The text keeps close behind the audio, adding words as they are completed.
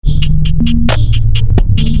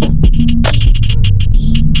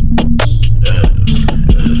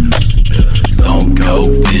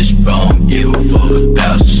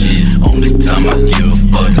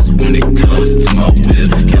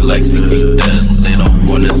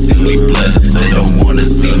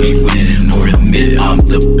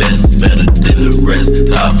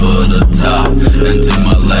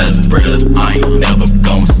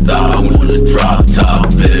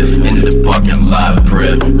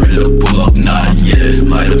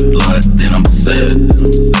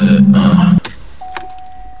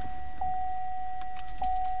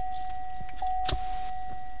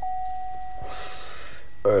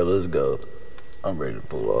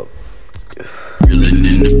reelin'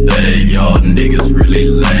 in the bay. Y'all niggas really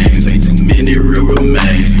lame. Ain't too many real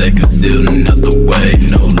remains. They concealing out the way.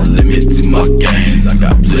 No limit to my gains. I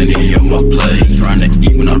got plenty on my plate. Tryna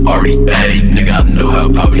eat when I already ate. Nigga, I know how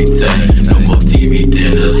poverty tastes. No more TV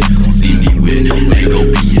dinners. You gon' see me with it. Ain't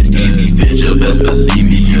gon' be an easy venture. Best believe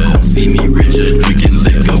me, you gon' see me richer. Drinking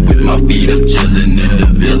liquor with my feet up, chillin' in the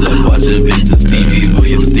villa. Watching Vince Stevie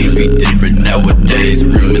Williams. Things be different nowadays.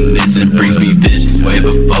 Reminiscing brings me visions way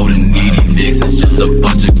before the needy fixes. Just a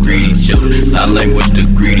bunch of greedy children. Sign language to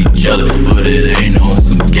greet each other, but it ain't on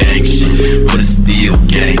some gang shit. But it's still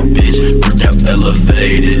gang, bitch. Burnt out,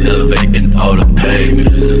 elevated, elevating all the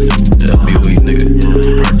payments. LBOE, nigga.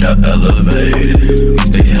 Burnt out, elevated. We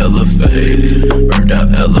stay hella faded. Burnt out,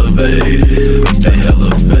 elevated.